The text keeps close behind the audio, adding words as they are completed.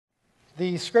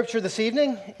The scripture this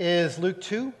evening is Luke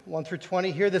 2, 1 through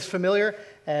 20. Hear this familiar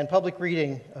and public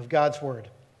reading of God's Word.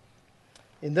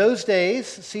 In those days,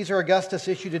 Caesar Augustus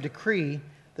issued a decree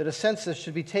that a census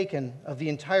should be taken of the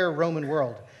entire Roman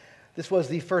world. This was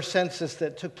the first census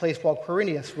that took place while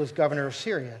Quirinius was governor of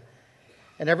Syria.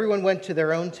 And everyone went to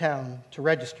their own town to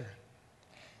register.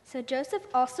 So Joseph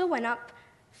also went up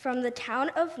from the town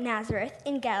of Nazareth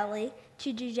in Galilee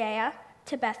to Judea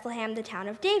to Bethlehem, the town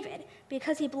of David,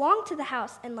 because he belonged to the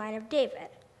house and line of David.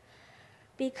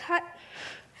 Because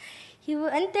he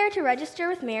went there to register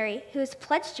with Mary, who was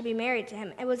pledged to be married to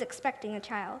him and was expecting a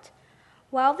child.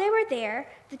 While they were there,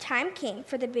 the time came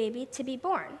for the baby to be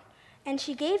born, and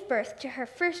she gave birth to her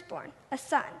firstborn, a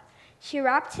son. She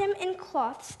wrapped him in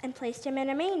cloths and placed him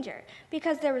in a manger,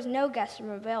 because there was no guest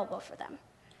room available for them.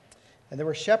 And there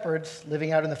were shepherds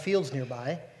living out in the fields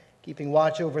nearby, keeping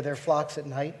watch over their flocks at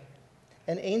night.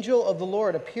 An angel of the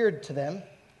Lord appeared to them,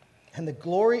 and the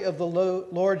glory of the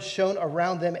Lord shone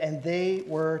around them, and they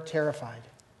were terrified.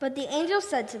 But the angel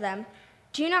said to them,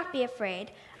 "Do not be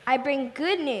afraid. I bring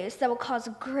good news that will cause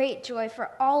great joy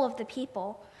for all of the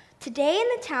people. Today in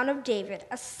the town of David,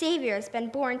 a Savior has been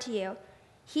born to you.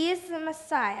 He is the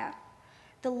Messiah,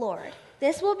 the Lord.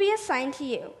 This will be a sign to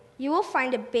you. You will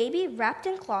find a baby wrapped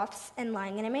in cloths and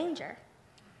lying in a manger."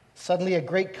 Suddenly a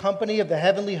great company of the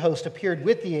heavenly host appeared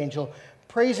with the angel,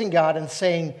 praising God and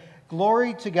saying,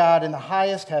 "Glory to God in the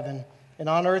highest heaven, and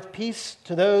on earth peace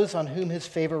to those on whom his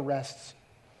favor rests."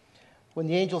 When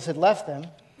the angels had left them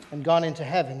and gone into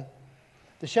heaven,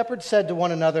 the shepherds said to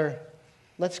one another,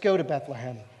 "Let's go to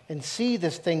Bethlehem and see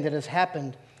this thing that has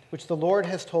happened, which the Lord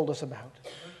has told us about."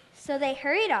 So they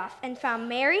hurried off and found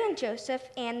Mary and Joseph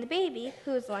and the baby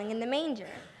who was lying in the manger.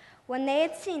 When they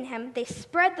had seen him, they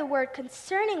spread the word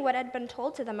concerning what had been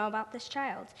told to them about this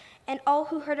child. And all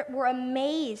who heard it were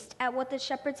amazed at what the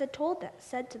shepherds had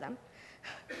said to them.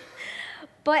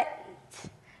 But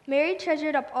Mary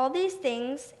treasured up all these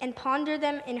things and pondered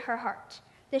them in her heart.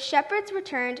 The shepherds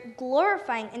returned,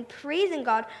 glorifying and praising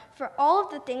God for all of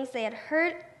the things they had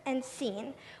heard and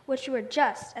seen, which were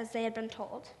just as they had been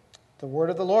told. The word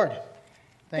of the Lord.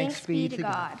 Thanks be to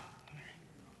God.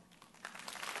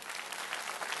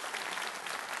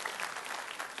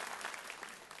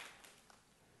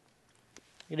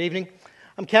 Good evening.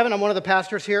 I'm Kevin. I'm one of the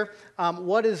pastors here.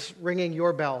 What is ringing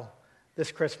your bell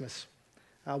this Christmas?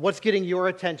 What's getting your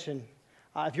attention?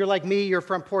 If you're like me, your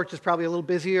front porch is probably a little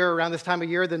busier around this time of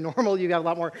year than normal. You got a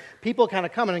lot more people kind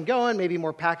of coming and going, maybe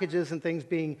more packages and things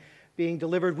being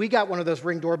delivered. We got one of those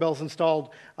Ring doorbells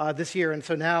installed this year, and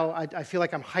so now I feel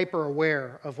like I'm hyper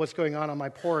aware of what's going on my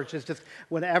porch. It's just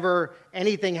whenever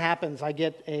anything happens, I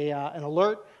get an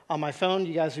alert on my phone.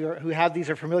 You guys who have these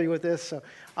are familiar with this. So,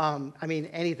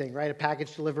 anything, right? A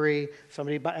package delivery,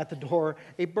 somebody at the door,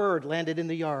 a bird landed in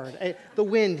the yard, the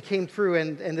wind came through,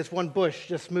 and this one bush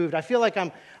just moved. I feel like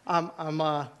I'm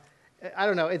I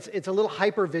don't know. It's a little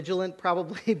hyper vigilant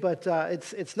probably, but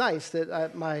it's nice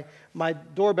that my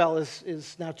doorbell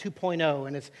is now 2.0,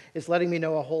 and it's letting me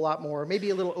know a whole lot more. Maybe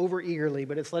a little over eagerly,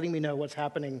 but it's letting me know what's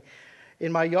happening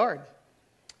in my yard.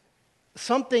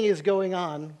 Something is going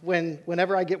on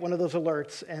whenever I get one of those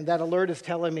alerts, and that alert is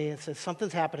telling me, it says,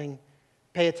 something's happening,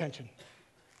 pay attention.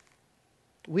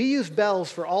 We use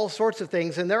bells for all sorts of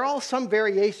things, and they're all some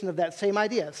variation of that same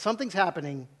idea. Something's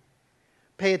happening,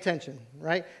 pay attention,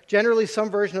 right? Generally some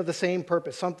version of the same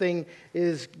purpose. Something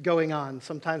is going on.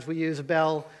 Sometimes we use a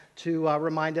bell to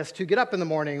remind us to get up in the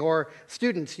morning, or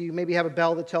students, you maybe have a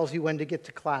bell that tells you when to get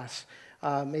to class.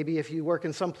 Maybe if you work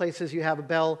in some places, you have a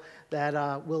bell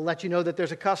that will let you know that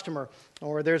there's a customer,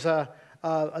 or there's a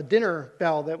dinner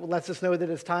bell that lets us know that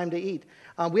it's time to eat.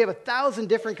 We have 1,000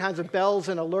 different kinds of bells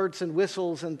and alerts and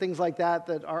whistles and things like that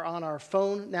are on our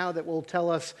phone now that will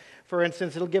tell us, for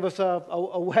instance, it'll give us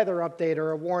a weather update or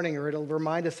a warning, or it'll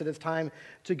remind us that it's time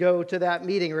to go to that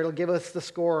meeting, or it'll give us the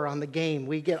score on the game.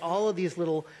 We get all of these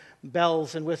little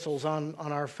bells and whistles on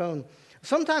our phone.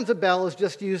 Sometimes a bell is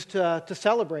just used to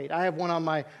celebrate. I have one on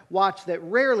my watch that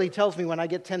rarely tells me when I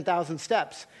get 10,000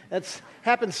 steps. That's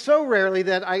happens so rarely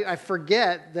that I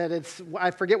forget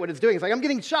what it's doing. It's like I'm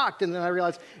getting shocked, and then I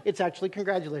realize it's actually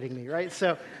congratulating me, right?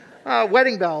 So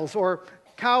wedding bells, or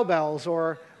cowbells,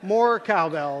 or more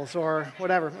cowbells, or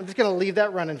whatever. I'm just going to leave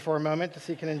that running for a moment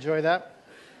so you can enjoy that.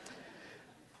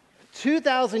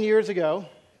 2,000 years ago,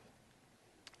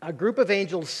 a group of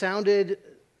angels sounded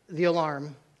the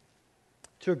alarm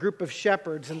to a group of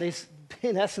shepherds, and they,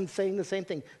 in essence, saying the same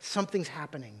thing. Something's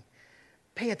happening.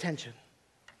 Pay attention.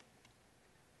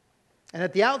 And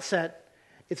at the outset,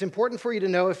 it's important for you to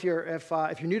know if you're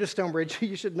new to Stonebridge,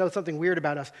 you should know something weird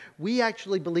about us. We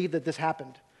actually believe that this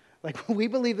happened. Like, we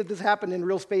believe that this happened in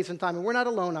real space and time, and we're not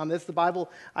alone on this. The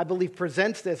Bible, I believe,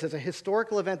 presents this as a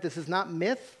historical event. This is not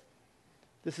myth.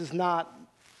 This is not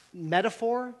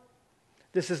metaphor.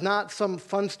 This is not some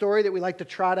fun story that we like to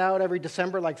trot out every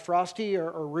December like Frosty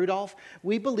or Rudolph.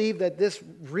 We believe that this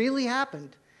really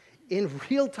happened in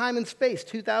real time and space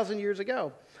 2,000 years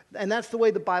ago. And that's the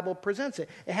way the Bible presents it.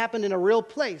 It happened in a real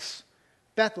place,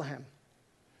 Bethlehem.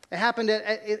 It happened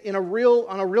on a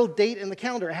real date in the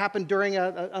calendar. It happened during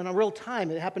a real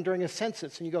time. It happened during a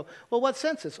census. And you go, well, what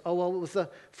census? Oh, well, it was the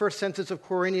first census of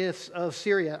Quirinius of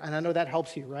Syria. And I know that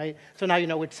helps you, right? So now you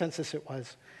know which census it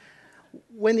was.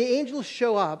 When the angels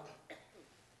show up,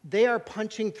 they are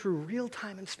punching through real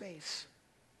time and space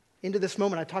into this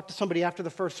moment. I talked to somebody after the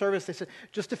first service. They said,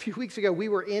 just a few weeks ago, we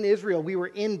were in Israel. We were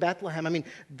in Bethlehem. I mean,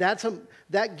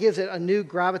 that gives it a new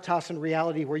gravitas and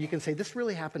reality where you can say, this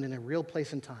really happened in a real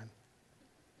place and time.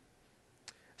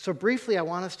 So briefly, I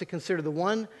want us to consider the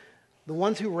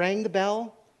ones who rang the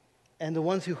bell and the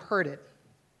ones who heard it.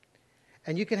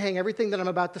 And you can hang everything that I'm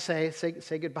about to say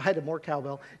goodbye to more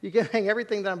cowbell. You can hang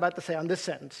everything that I'm about to say on this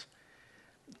sentence.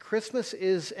 Christmas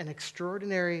is an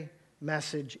extraordinary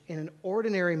message in an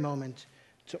ordinary moment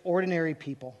to ordinary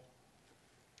people.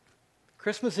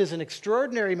 Christmas is an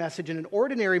extraordinary message in an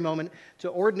ordinary moment to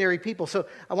ordinary people. So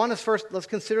I want us first, let's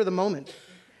consider the moment.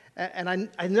 And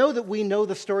I know that we know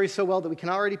the story so well that we can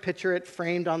already picture it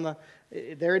framed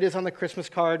there it is on the Christmas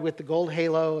card with the gold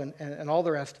halo and all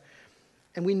the rest.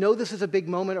 And we know this is a big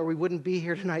moment or we wouldn't be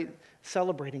here tonight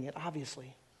celebrating it,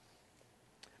 obviously.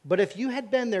 But if you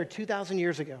had been there 2,000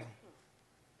 years ago,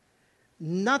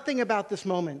 nothing about this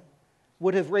moment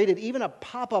would have rated even a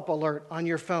pop-up alert on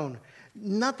your phone.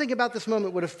 Nothing about this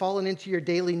moment would have fallen into your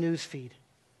daily news feed.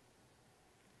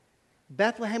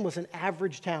 Bethlehem was an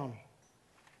average town.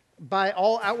 By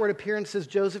all outward appearances,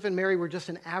 Joseph and Mary were just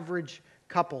an average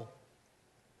couple.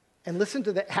 And listen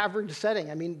to the average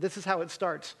setting. I mean, this is how it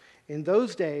starts. In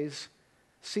those days,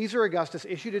 Caesar Augustus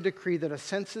issued a decree that a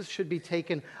census should be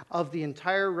taken of the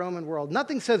entire Roman world.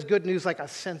 Nothing says good news like a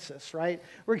census, right?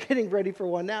 We're getting ready for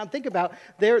one now. Think about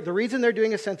the reason they're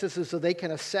doing a census is so they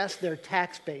can assess their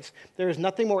tax base. There is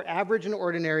nothing more average and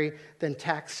ordinary than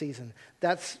tax season.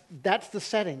 That's the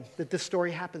setting that this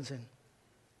story happens in.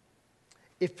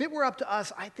 If it were up to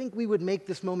us, I think we would make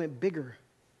this moment bigger.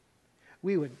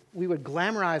 We would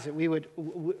glamorize it. We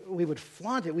would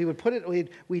flaunt it. We would put it.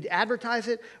 We'd advertise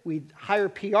it. We'd hire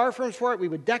PR firms for it. We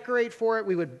would decorate for it.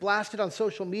 We would blast it on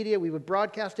social media. We would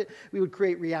broadcast it. We would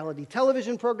create reality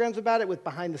television programs about it with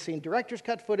behind-the-scene director's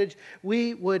cut footage.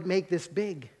 We would make this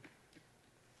big.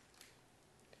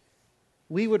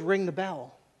 We would ring the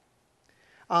bell.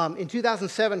 In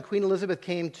 2007, Queen Elizabeth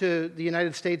came to the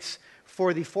United States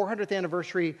for the 400th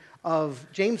anniversary of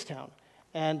Jamestown.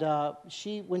 And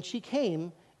when she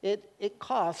came, it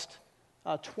cost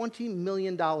 $20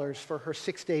 million for her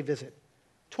 6-day visit.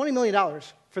 $20 million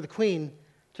for the Queen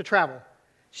to travel.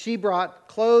 She brought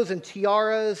clothes and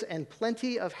tiaras and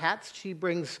plenty of hats. She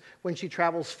brings, when she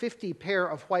travels, 50 pair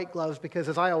of white gloves because,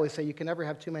 as I always say, you can never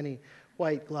have too many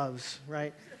white gloves,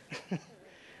 right?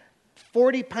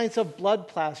 40 pints of blood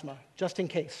plasma, just in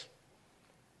case.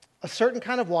 A certain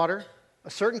kind of water, a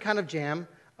certain kind of jam,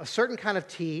 a certain kind of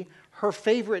tea, her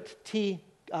favorite tea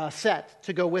set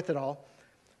to go with it all,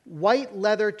 white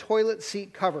leather toilet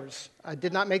seat covers. I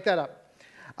did not make that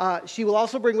up. She will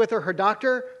also bring with her her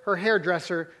doctor, her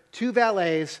hairdresser, 2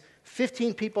 valets,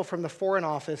 15 people from the Foreign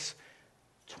Office,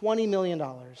 $20 million.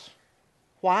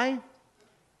 Why?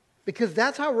 Because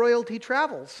that's how royalty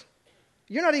travels.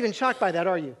 You're not even shocked by that,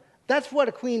 are you? That's what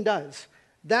a queen does.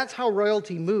 That's how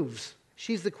royalty moves.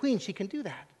 She's the queen. She can do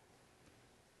that.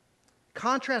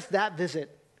 Contrast that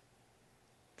visit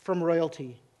from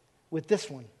royalty with this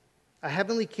one. A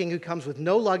heavenly king who comes with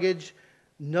no luggage,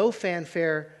 no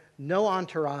fanfare, no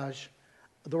entourage.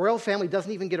 The royal family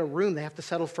doesn't even get a room. They have to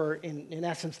settle for, in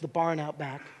essence, the barn out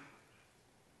back.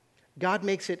 God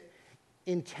makes it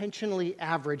intentionally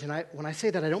average. And when I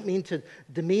say that, I don't mean to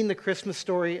demean the Christmas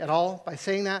story at all by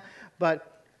saying that.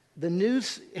 But the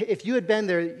news, if you had been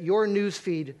there, your news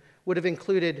feed would have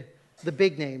included the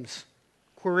big names.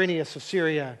 Quirinius of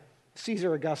Syria,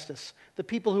 Caesar Augustus, the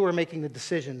people who were making the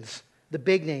decisions, the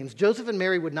big names. Joseph and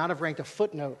Mary would not have ranked a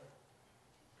footnote.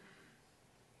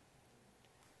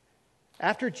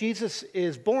 After Jesus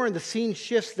is born, the scene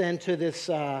shifts then to this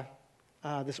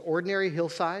ordinary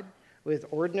hillside with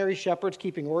ordinary shepherds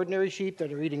keeping ordinary sheep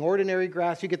that are eating ordinary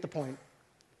grass. You get the point.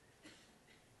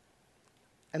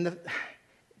 And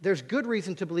there's good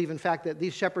reason to believe, in fact, that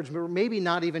these shepherds were maybe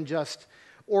not even just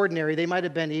ordinary. They might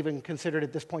have been even considered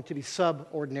at this point to be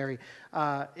subordinary.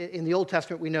 In the Old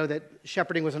Testament, we know that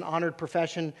shepherding was an honored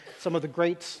profession. Some of the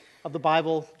greats of the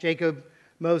Bible, Jacob,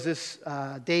 Moses,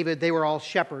 David, they were all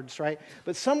shepherds, right?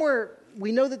 But somewhere,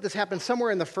 we know that this happened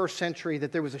somewhere in the first century,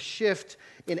 that there was a shift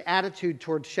in attitude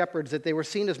towards shepherds, that they were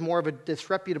seen as more of a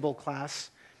disreputable class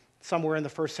somewhere in the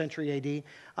first century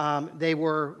AD. They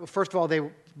were, first of all,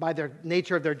 by their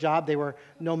nature of their job, they were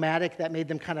nomadic. That made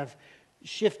them kind of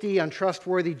shifty,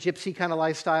 untrustworthy, gypsy kind of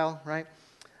lifestyle, right?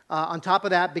 On top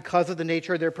of that, because of the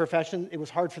nature of their profession, it was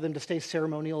hard for them to stay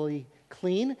ceremonially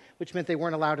clean, which meant they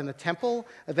weren't allowed in the temple.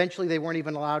 Eventually, they weren't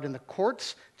even allowed in the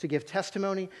courts to give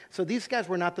testimony. So these guys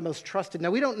were not the most trusted.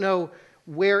 Now, we don't know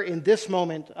where in this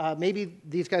moment, maybe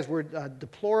these guys were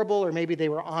deplorable or maybe they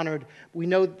were honored. We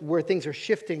know where things are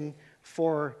shifting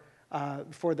for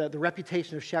the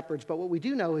reputation of shepherds. But what we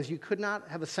do know is you could not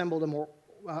have assembled a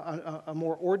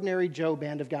more ordinary Joe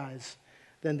band of guys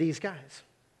than these guys.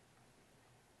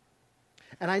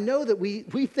 And I know that we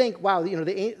think, wow,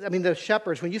 the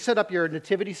shepherds, when you set up your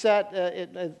nativity set,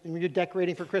 when you're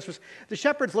decorating for Christmas, the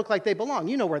shepherds look like they belong.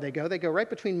 You know where they go. They go right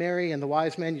between Mary and the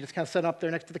wise men. You just kind of set up there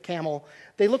next to the camel.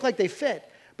 They look like they fit,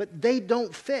 but they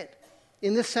don't fit.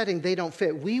 In this setting, they don't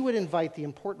fit. We would invite the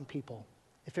important people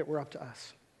if it were up to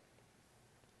us.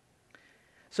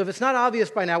 So if it's not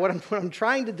obvious by now, what I'm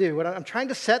trying to do, I'm trying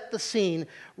to set the scene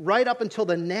right up until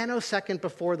the nanosecond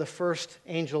before the first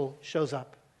angel shows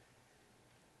up.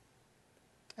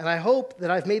 And I hope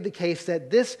that I've made the case that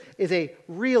this is a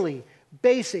really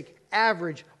basic,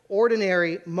 average,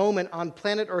 ordinary moment on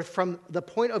planet Earth from the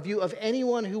point of view of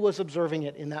anyone who was observing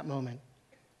it in that moment.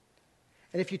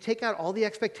 And if you take out all the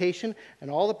expectation and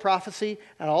all the prophecy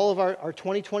and all of our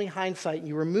 2020 hindsight, and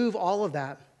you remove all of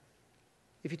that,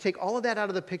 if you take all of that out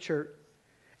of the picture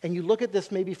and you look at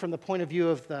this maybe from the point of view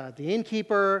of the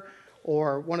innkeeper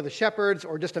or one of the shepherds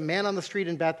or just a man on the street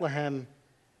in Bethlehem,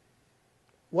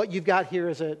 what you've got here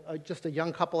is just a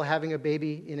young couple having a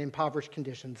baby in impoverished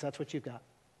conditions. That's what you've got.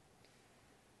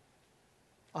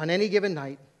 On any given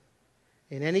night,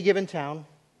 in any given town,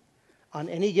 on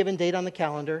any given date on the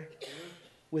calendar,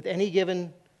 with any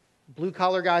given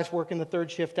blue-collar guys working the third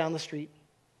shift down the street.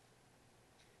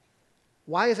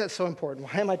 Why is that so important?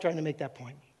 Why am I trying to make that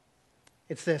point?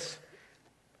 It's this.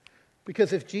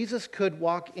 Because if Jesus could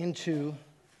walk into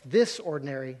this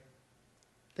ordinary,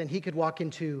 then he could walk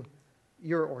into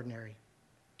your ordinary.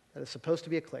 That is supposed to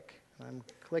be a click. I'm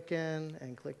clicking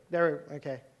and click. There,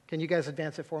 okay. Can you guys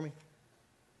advance it for me?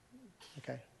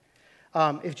 Okay.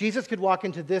 If Jesus could walk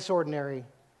into this ordinary,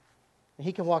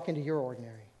 he can walk into your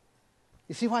ordinary.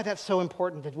 You see why that's so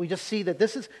important? That we just see that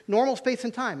this is normal space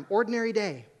and time, ordinary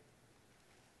day.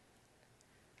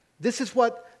 This is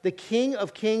what the King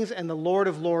of Kings and the Lord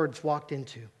of Lords walked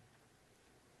into.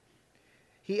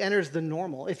 He enters the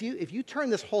normal. If you turn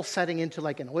this whole setting into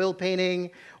like an oil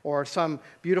painting or some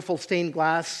beautiful stained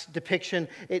glass depiction,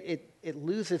 it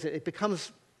loses it. It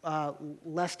becomes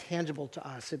less tangible to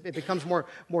us. It becomes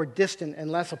more distant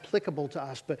and less applicable to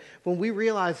us. But when we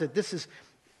realize that this is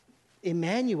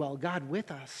Emmanuel, God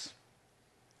with us,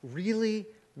 really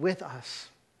with us,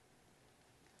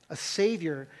 a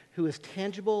Savior who is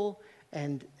tangible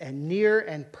and near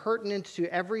and pertinent to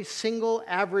every single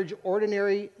average,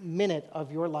 ordinary minute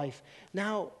of your life.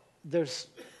 Now there's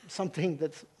something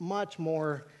that's much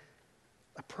more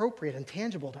appropriate and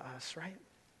tangible to us, right?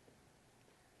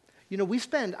 You know,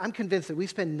 I'm convinced that we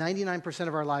spend 99%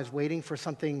 of our lives waiting for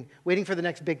the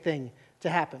next big thing to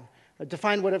happen.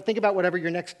 Think about whatever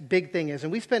your next big thing is.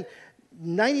 And we spend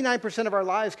 99% of our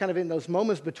lives kind of in those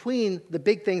moments between the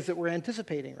big things that we're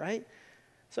anticipating, right?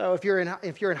 So if you're in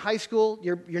high school,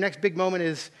 your next big moment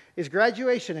is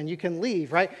graduation, and you can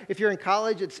leave, right? If you're in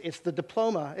college, it's the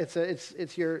diploma,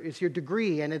 it's your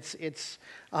degree, and it's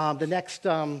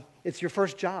your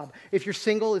first job. If you're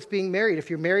single, it's being married. If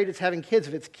you're married, it's having kids.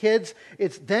 If it's kids,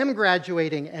 it's them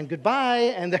graduating and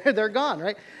goodbye, and they're gone,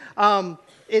 right?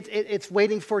 It's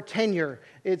waiting for tenure.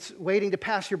 It's waiting to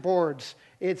pass your boards.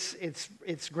 It's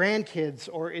grandkids,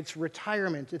 or it's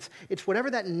retirement. It's whatever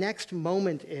that next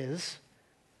moment is.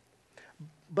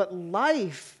 But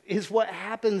life is what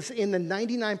happens in the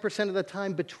 99% of the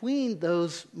time between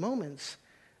those moments.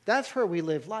 That's where we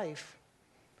live life.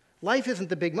 Life isn't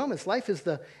the big moments. Life is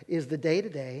the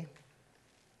day-to-day,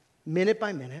 minute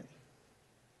by minute.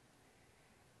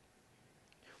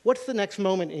 What's the next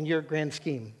moment in your grand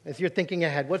scheme? As you're thinking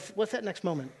ahead, what's that next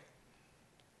moment?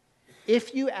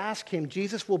 If you ask him,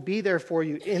 Jesus will be there for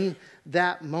you in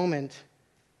that moment,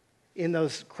 in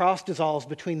those cross dissolves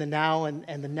between the now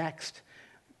and the next.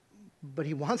 But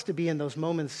he wants to be in those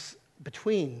moments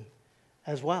between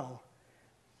as well.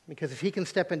 Because if he can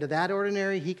step into that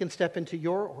ordinary, he can step into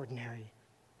your ordinary.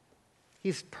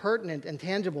 He's pertinent and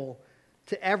tangible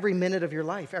to every minute of your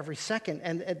life, every second.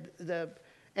 And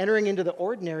Entering into the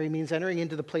ordinary means entering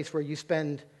into the place where you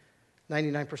spend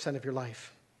 99% of your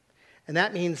life. And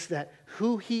that means that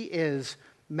who he is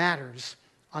matters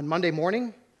on Monday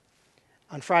morning,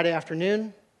 on Friday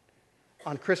afternoon,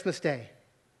 on Christmas Day.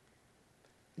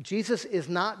 Jesus is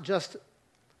not just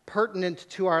pertinent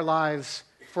to our lives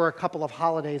for a couple of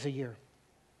holidays a year.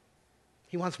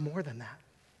 He wants more than that.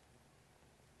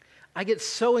 I get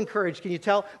so encouraged, can you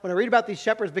tell, when I read about these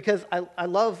shepherds, because I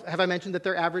love, have I mentioned that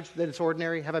they're average, that it's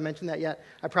ordinary? Have I mentioned that yet?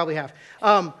 I probably have.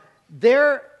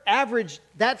 They're average,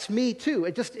 that's me too.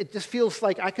 It just feels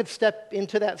like I could step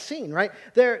into that scene, right?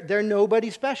 They're nobody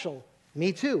special.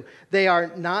 Me too. They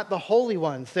are not the holy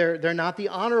ones. They're not the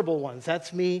honorable ones.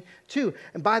 That's me too.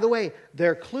 And by the way,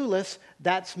 they're clueless.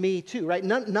 That's me too, right?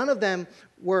 None of them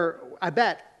were,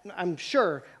 I'm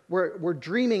sure, were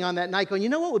dreaming on that night going, you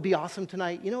know what would be awesome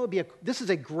tonight? You know what would be this is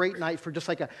a great night for just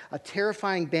like a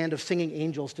terrifying band of singing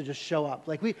angels to just show up.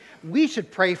 Like we should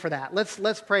pray for that.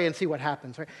 Let's pray and see what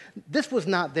happens, right? This was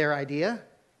not their idea.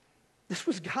 This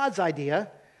was God's idea.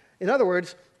 In other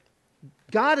words,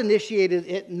 God initiated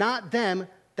it, not them.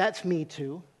 That's me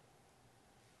too.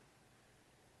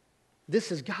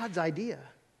 This is God's idea.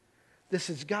 This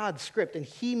is God's script, and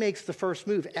he makes the first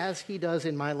move, as he does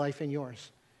in my life and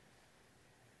yours.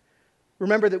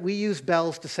 Remember that we use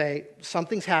bells to say,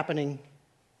 something's happening,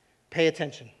 pay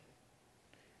attention.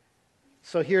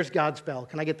 So here's God's bell.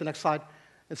 Can I get the next slide?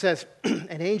 It says,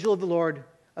 an angel of the Lord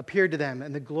appeared to them,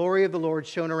 and the glory of the Lord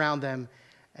shone around them,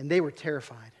 and they were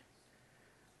terrified.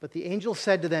 But the angel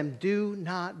said to them, do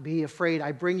not be afraid.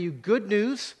 I bring you good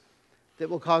news that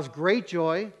will cause great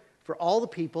joy for all the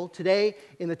people. Today,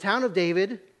 in the town of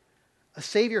David, a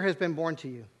Savior has been born to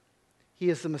you. He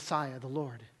is the Messiah, the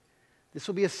Lord. This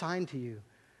will be a sign to you.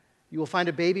 You will find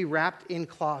a baby wrapped in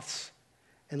cloths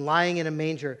and lying in a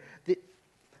manger.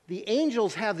 The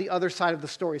angels have the other side of the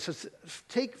story. So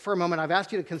take for a moment, I've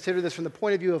asked you to consider this from the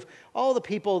point of view of all the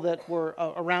people that were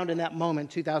around in that moment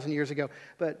 2,000 years ago.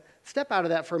 But step out of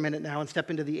that for a minute now and step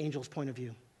into the angel's point of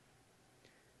view.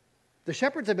 The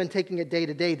shepherds have been taking it day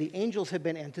to day. The angels have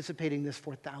been anticipating this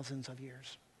for thousands of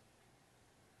years.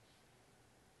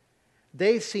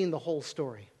 They've seen the whole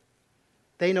story.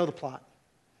 They know the plot.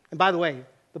 And by the way,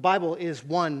 the Bible is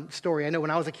one story. I know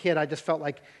when I was a kid, I just felt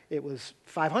like it was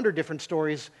 500 different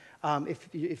stories.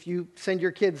 If you send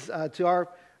your kids to our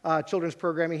children's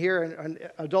programming here, and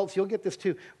adults, you'll get this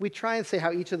too. We try and say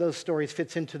how each of those stories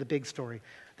fits into the big story.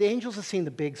 The angels have seen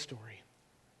the big story.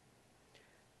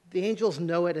 The angels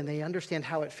know it, and they understand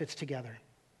how it fits together.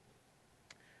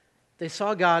 They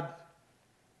saw God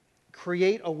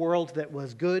create a world that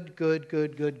was good,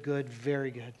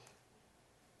 very good.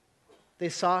 They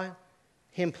saw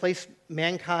him place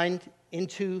mankind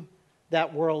into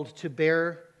that world to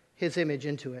bear his image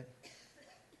into it.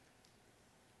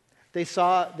 They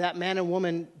saw that man and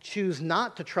woman choose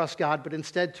not to trust God, but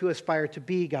instead to aspire to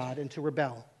be God and to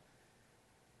rebel.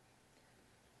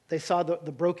 They saw the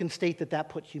broken state that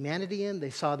put humanity in.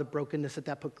 They saw the brokenness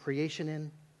that put creation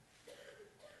in.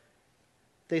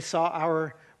 They saw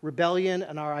our rebellion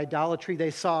and our idolatry.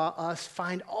 They saw us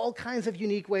find all kinds of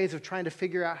unique ways of trying to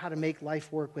figure out how to make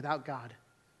life work without God.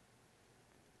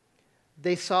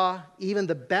 They saw even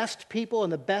the best people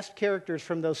and the best characters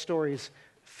from those stories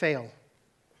fail.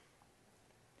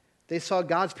 They saw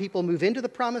God's people move into the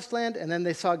promised land, and then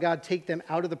they saw God take them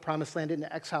out of the promised land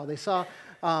into exile. They saw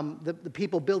the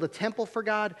people build a temple for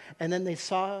God, and then they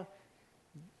saw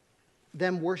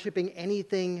them worshiping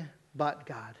anything but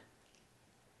God.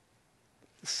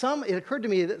 It occurred to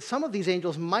me that some of these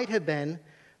angels might have been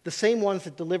the same ones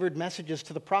that delivered messages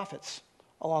to the prophets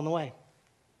along the way,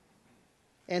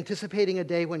 anticipating a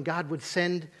day when God would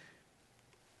send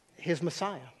his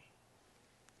Messiah,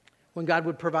 when God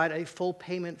would provide a full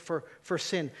payment for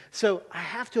sin. So I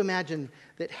have to imagine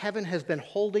that heaven has been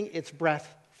holding its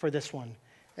breath for this one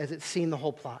as it's seen the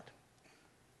whole plot.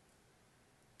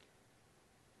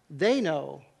 They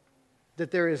know that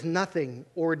there is nothing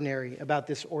ordinary about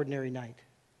this ordinary night.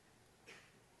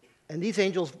 And these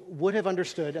angels would have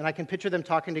understood, and I can picture them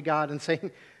talking to God and saying,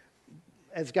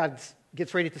 as God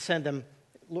gets ready to send them,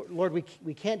 Lord,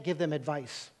 we can't give them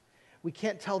advice. We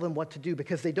can't tell them what to do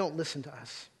because they don't listen to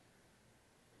us.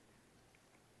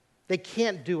 They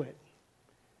can't do it.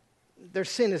 Their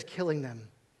sin is killing them.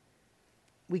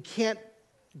 We can't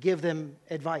give them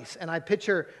advice. And I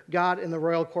picture God in the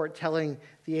royal court telling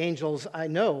the angels, I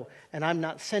know, and I'm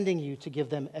not sending you to give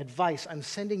them advice. I'm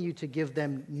sending you to give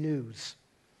them news.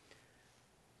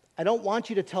 I don't want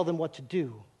you to tell them what to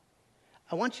do.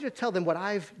 I want you to tell them what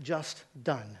I've just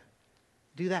done.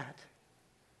 Do that.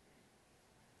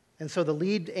 And so the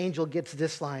lead angel gets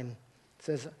this line. It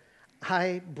says,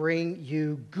 I bring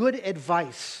you good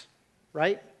advice,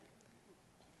 right?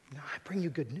 No, I bring you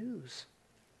good news.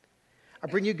 I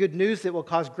bring you good news that will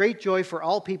cause great joy for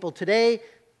all people today,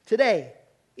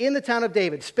 in the town of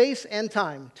David, space and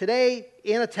time. Today,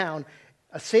 in a town,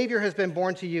 a Savior has been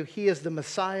born to you. He is the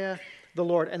Messiah, the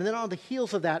Lord. And then on the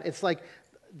heels of that, it's like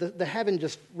the heaven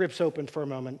just rips open for a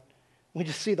moment. We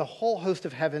just see the whole host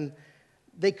of heaven.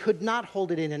 They could not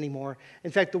hold it in anymore.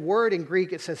 In fact, the word in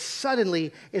Greek, it says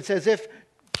suddenly, it's as if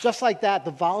just like that,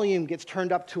 the volume gets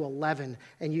turned up to 11,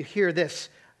 and you hear this.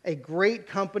 A great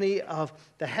company of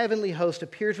the heavenly host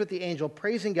appears with the angel,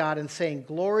 praising God and saying,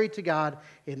 "Glory to God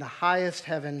in the highest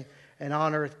heaven, and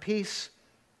on earth peace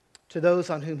to those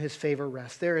on whom his favor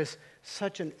rests." There is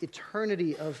such an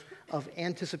eternity of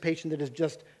anticipation that is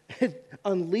just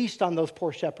unleashed on those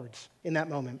poor shepherds in that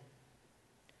moment.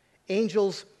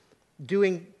 Angels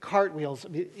doing cartwheels,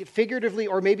 figuratively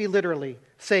or maybe literally,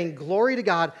 saying, "Glory to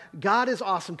God. God is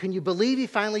awesome. Can you believe he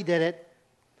finally did it?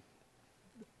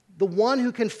 The one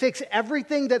who can fix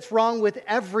everything that's wrong with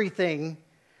everything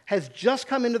has just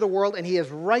come into the world, and he is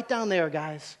right down there,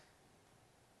 guys."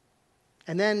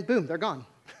 And then, boom, they're gone.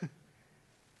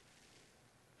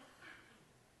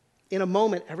 In a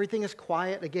moment, everything is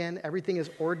quiet again. Everything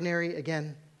is ordinary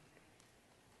again.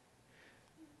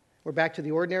 We're back to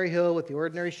the ordinary hill with the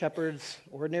ordinary shepherds,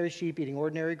 ordinary sheep eating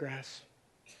ordinary grass.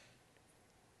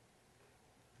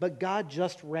 But God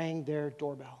just rang their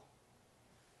doorbell.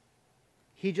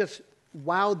 He just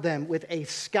wowed them with a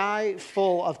sky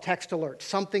full of text alerts.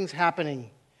 Something's happening.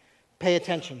 Pay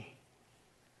attention.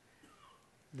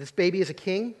 This baby is a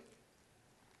king.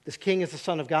 This king is the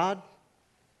Son of God.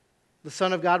 The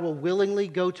Son of God will willingly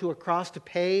go to a cross to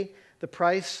pay the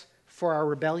price for our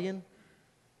rebellion.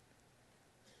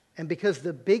 And because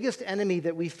the biggest enemy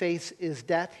that we face is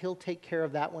death, he'll take care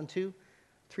of that one too.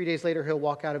 3 days later, he'll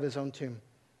walk out of his own tomb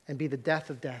and be the death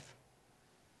of death.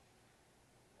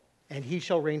 And he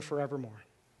shall reign forevermore.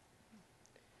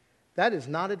 That is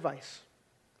not advice.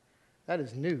 That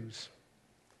is news.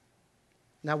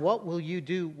 Now, what will you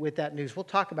do with that news? We'll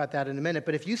talk about that in a minute.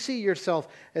 But if you see yourself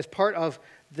as part of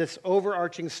this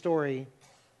overarching story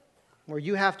where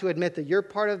you have to admit that you're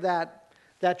part of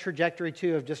that trajectory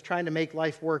too of just trying to make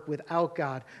life work without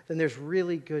God, then there's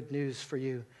really good news for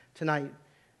you tonight.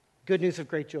 Good news of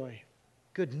great joy.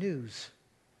 Good news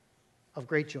of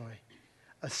great joy.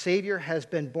 A Savior has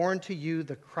been born to you,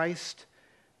 the Christ,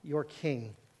 your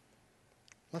King.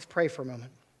 Let's pray for a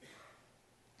moment.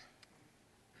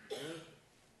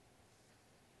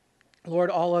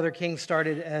 Lord, all other kings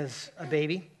started as a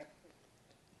baby.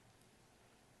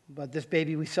 But this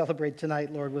baby we celebrate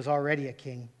tonight, Lord, was already a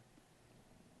king.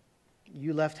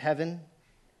 You left heaven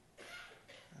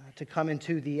to come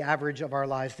into the average of our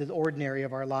lives, the ordinary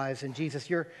of our lives. And Jesus,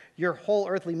 your whole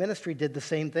earthly ministry did the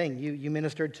same thing. You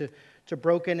ministered to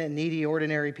broken and needy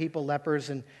ordinary people, lepers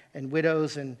and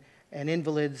widows and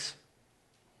invalids.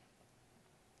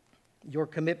 Your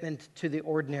commitment to the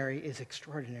ordinary is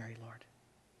extraordinary, Lord.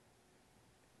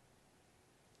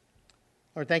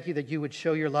 Lord, thank you that you would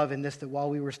show your love in this, that while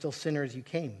we were still sinners, you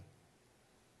came.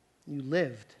 You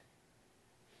lived.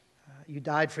 You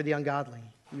died for the ungodly.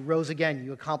 You rose again.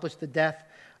 You accomplished the death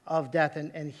of death.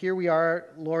 And here we are,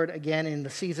 Lord, again in the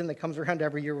season that comes around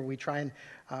every year where we try and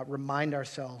remind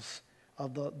ourselves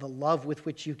of the love with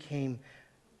which you came.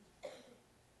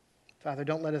 Father,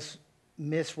 don't let us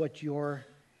miss what you're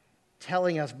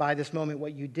telling us by this moment,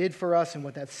 what you did for us and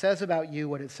what that says about you,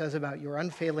 what it says about your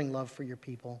unfailing love for your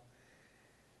people.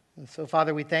 And so,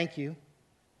 Father, we thank you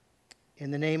in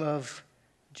the name of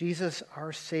Jesus,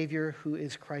 our Savior, who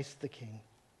is Christ the King.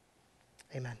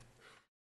 Amen.